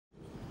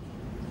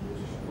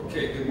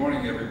Okay, good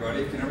morning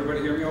everybody. Can everybody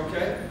hear me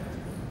okay?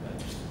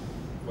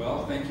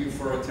 Well, thank you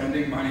for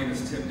attending. My name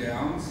is Tim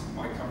Downs.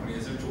 My company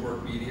is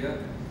Interwork Media,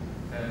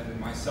 and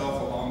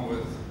myself along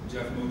with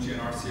Jeff Mucci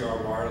and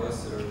RCR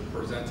Wireless are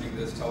presenting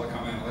this Telecom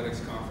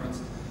Analytics Conference.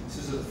 This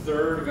is the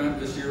third event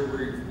this year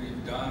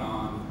we've done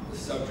on the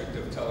subject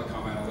of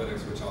Telecom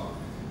Analytics, which I'll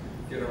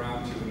get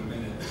around to in a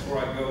minute. Before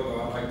I go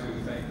though, I'd like to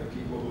thank the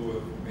people who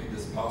have made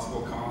this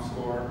possible: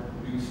 ComScore,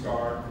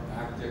 Newstar,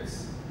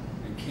 Actix,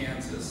 and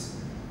Kansas.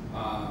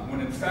 When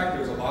in fact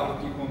there's a lot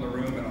of people in the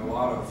room and a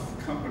lot of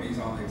companies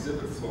on the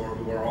exhibit floor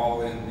who are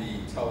all in the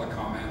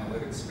telecom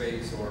analytics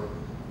space or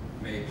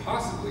may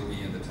possibly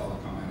be in the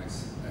telecom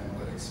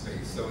analytics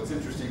space. So it's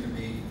interesting to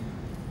me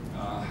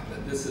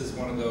that this is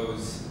one of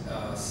those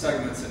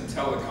segments in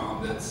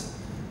telecom that's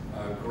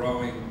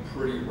growing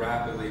pretty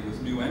rapidly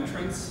with new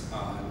entrants,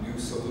 new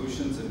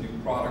solutions, and new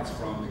products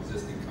from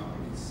existing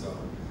companies. So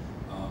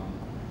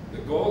the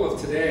goal of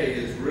today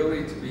is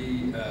really to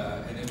be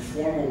an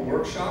informal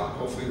workshop.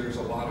 Hopefully there's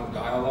a lot of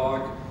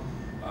dialogue.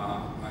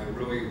 I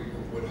really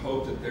would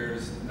hope that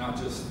there's not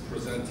just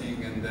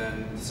presenting and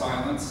then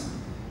silence.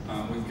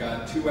 We've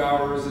got 2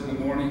 hours in the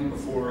morning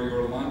before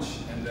your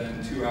lunch and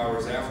then 2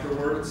 hours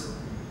afterwards.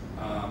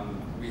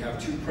 We have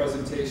 2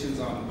 presentations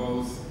on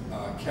both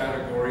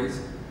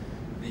categories.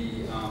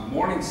 The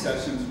morning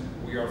sessions,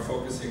 we are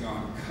focusing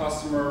on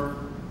customer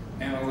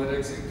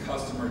analytics and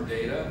customer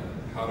data,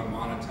 how to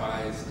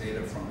monetize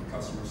data from the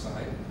customer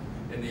side.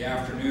 In the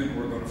afternoon,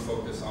 we're going to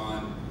focus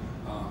on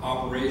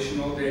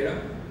operational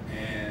data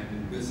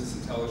and business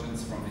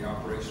intelligence from the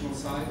operational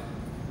side.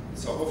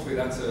 So hopefully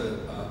that's a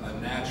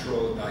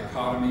natural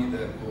dichotomy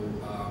that will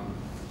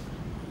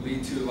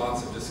lead to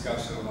lots of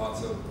discussion and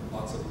lots of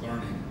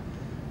learning.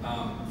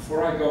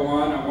 Before I go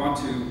on, I want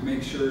to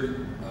make sure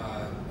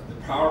the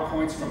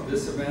PowerPoints from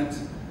this event,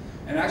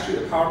 and actually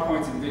the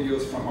PowerPoints and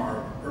videos from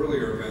our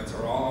earlier events,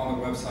 are all on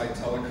the website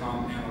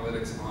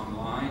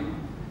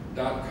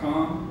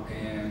telecomanalyticsonline.com,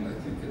 and I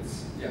think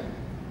it's, yeah,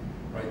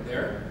 right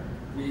there.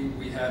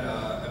 We had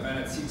an event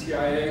at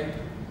CTIA.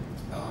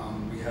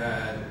 We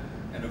had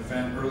an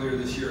event earlier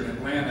this year in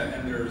Atlanta,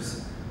 and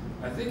there's,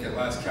 I think at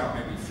last count,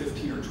 maybe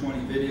 15 or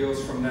 20 videos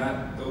from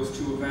those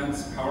 2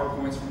 events,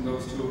 PowerPoints from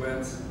those 2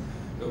 events.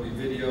 There'll be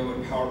video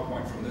and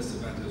PowerPoint from this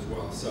event as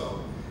well.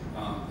 So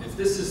if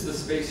this is the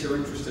space you're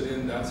interested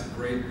in, that's a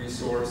great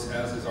resource,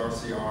 as is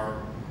RCR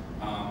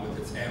with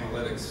its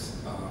analytics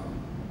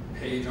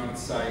page on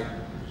its site,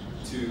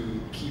 to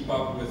keep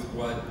up with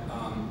what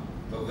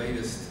the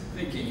latest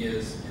thinking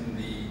is in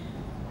the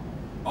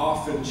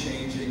often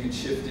changing and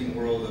shifting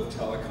world of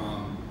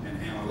telecom and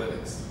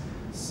analytics.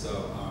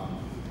 So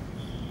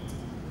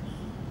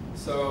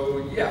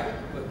yeah,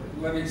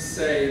 let me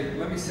say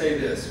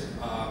this.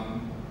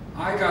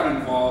 I got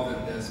involved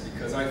in this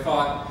because I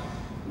thought,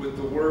 with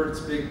the words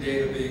big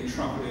data being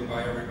trumpeted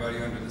by everybody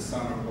under the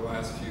sun over the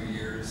last few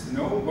years,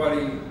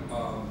 nobody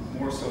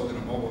more so than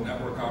a mobile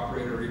network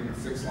operator or even a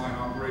fixed line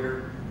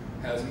operator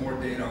has more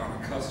data on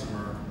a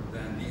customer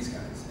than these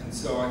guys. And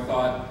so I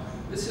thought,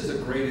 this is a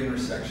great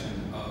intersection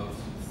of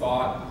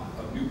thought,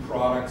 of new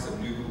products, of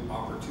new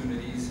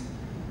opportunities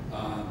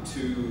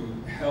to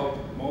help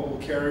mobile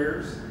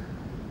carriers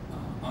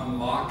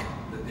unlock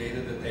the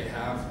data that they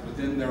have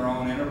within their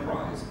own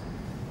enterprise.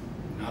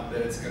 Not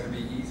that it's going to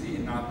be easy,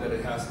 and not that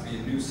it has to be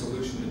a new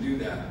solution to do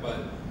that,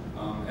 but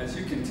as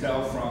you can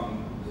tell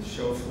from the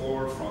show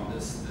floor, from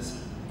this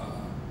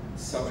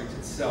subject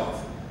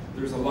itself,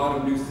 there's a lot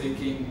of new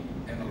thinking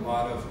and a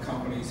lot of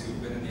companies who've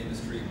been in the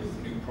industry with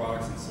new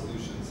products and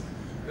solutions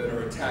that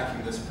are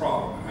attacking this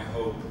problem, and I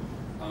hope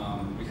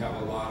we have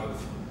a lot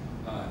of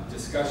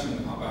discussion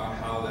about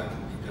how that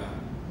can be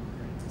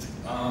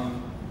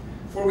done.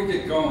 Before we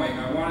get going,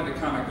 I wanted to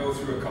kind of go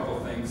through a couple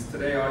things.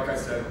 Today, like I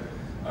said,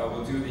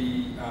 we'll do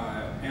the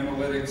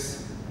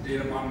analytics,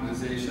 data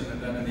monetization,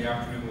 and then in the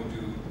afternoon we'll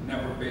do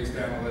network-based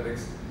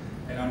analytics.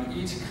 And on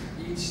each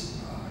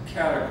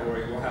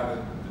category, we'll have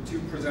the 2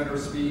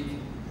 presenters speak,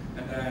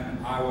 and then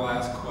I will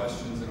ask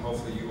questions, and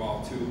hopefully you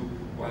all too.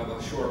 We'll have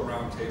a short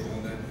round table,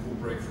 and then we'll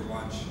break for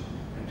lunch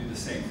and do the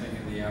same thing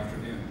in the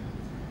afternoon.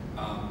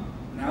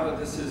 Now that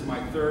this is my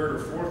 3rd or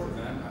 4th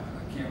event, I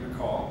can't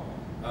recall,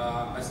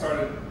 I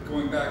started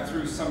going back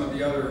through some of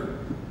the other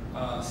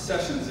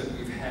sessions that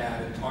we've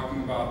had and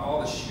talking about all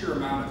the sheer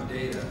amount of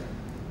data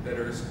that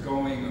is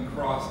going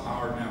across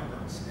our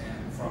networks.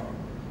 And from,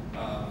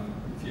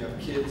 if you have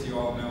kids, you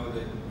all know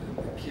that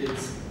the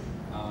kids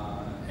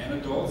and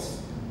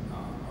adults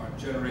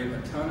generate a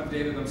ton of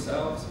data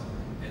themselves,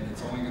 and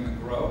it's only going to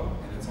grow,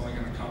 and it's only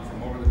going to come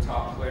from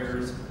over-the-top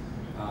players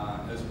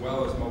as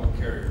well as mobile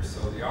carriers.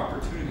 So the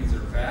opportunities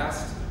are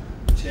vast,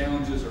 the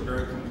challenges are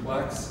very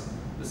complex.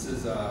 This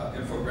is an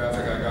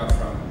infographic I got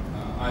from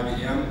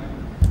IBM.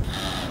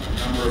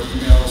 Number of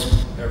emails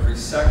every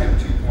second,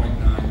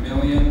 2.9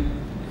 million.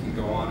 You can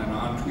go on and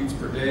on. Tweets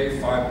per day,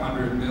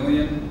 500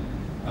 million.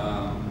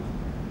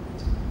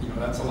 You know,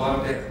 that's a lot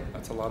of data.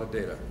 That's a lot of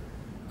data.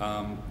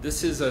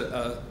 This is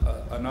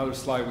another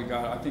slide we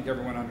got. I think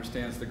everyone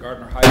understands the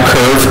Gartner Hype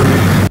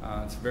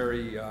Curve. It's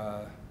very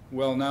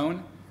well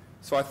known.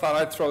 So I thought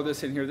I'd throw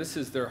this in here. This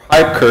is their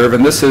hype curve,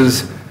 and this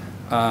is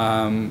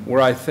where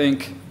I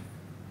think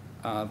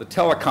the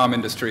telecom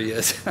industry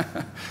is.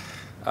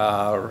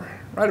 Right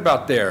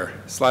about there,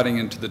 sliding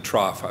into the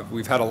trough.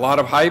 We've had a lot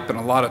of hype and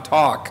a lot of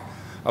talk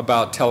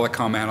about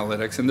telecom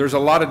analytics, and there's a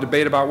lot of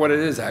debate about what it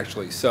is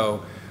actually.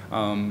 So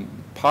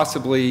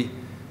possibly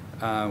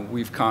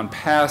we've gone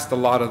past a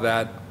lot of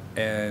that,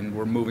 and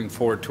we're moving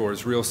forward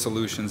towards real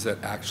solutions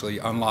that actually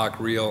unlock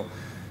real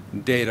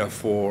data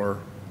for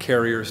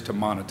carriers to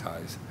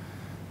monetize.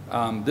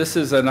 This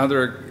is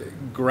another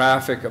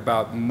graphic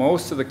about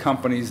most of the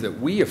companies that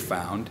we have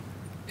found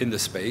in the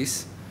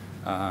space.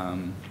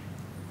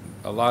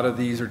 A lot of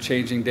these are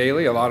changing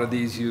daily. A lot of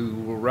these you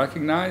will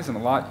recognize, and a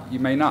lot you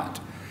may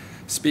not.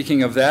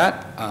 Speaking of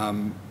that,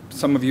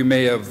 some of you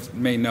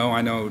may know,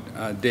 I know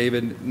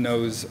David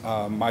knows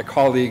my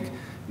colleague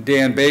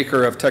Dan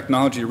Baker of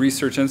Technology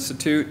Research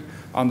Institute.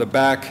 On the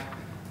back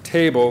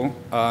table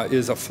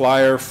is a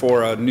flyer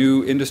for a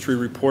new industry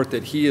report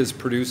that he is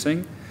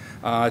producing.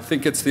 I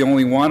think it's the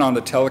only one on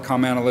the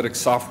telecom analytics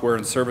software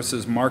and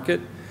services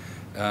market.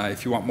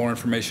 If you want more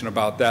information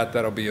about that,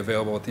 that'll be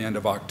available at the end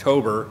of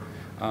October.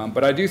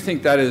 But I do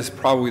think that is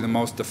probably the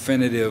most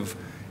definitive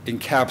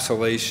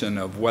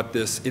encapsulation of what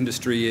this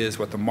industry is,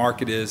 what the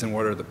market is, and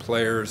what are the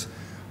players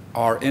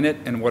are in it,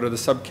 and what are the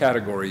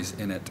subcategories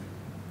in it.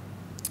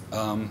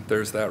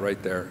 There's that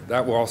right there.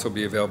 That will also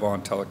be available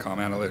on Telecom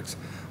Analytics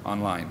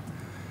Online.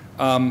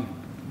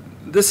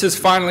 This is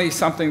finally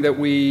something that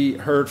we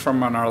heard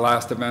from on our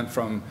last event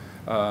from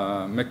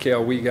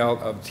Mikhail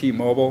Wiegelt of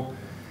T-Mobile.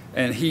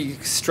 And he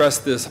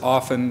stressed this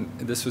often,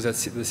 this was at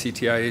the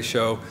CTIA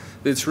show,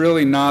 that it's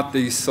really not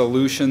the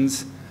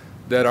solutions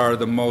that are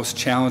the most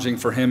challenging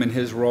for him in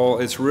his role.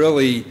 It's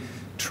really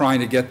trying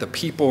to get the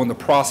people and the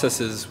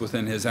processes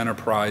within his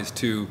enterprise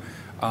to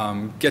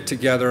get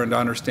together and to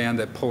understand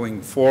that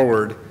pulling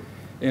forward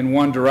in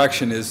one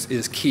direction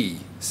is key.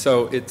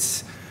 So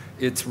it's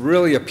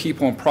really a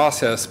people and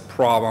process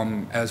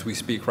problem as we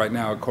speak right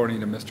now,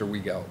 according to Mr.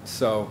 Wiegelt.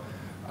 So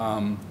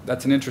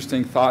that's an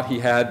interesting thought he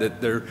had,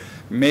 that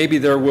maybe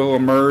there will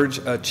emerge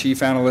a chief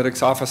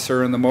analytics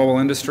officer in the mobile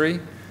industry.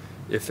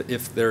 If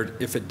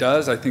it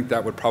does, I think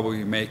that would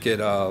probably make it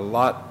a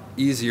lot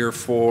easier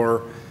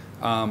for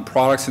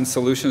products and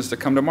solutions to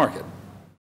come to market.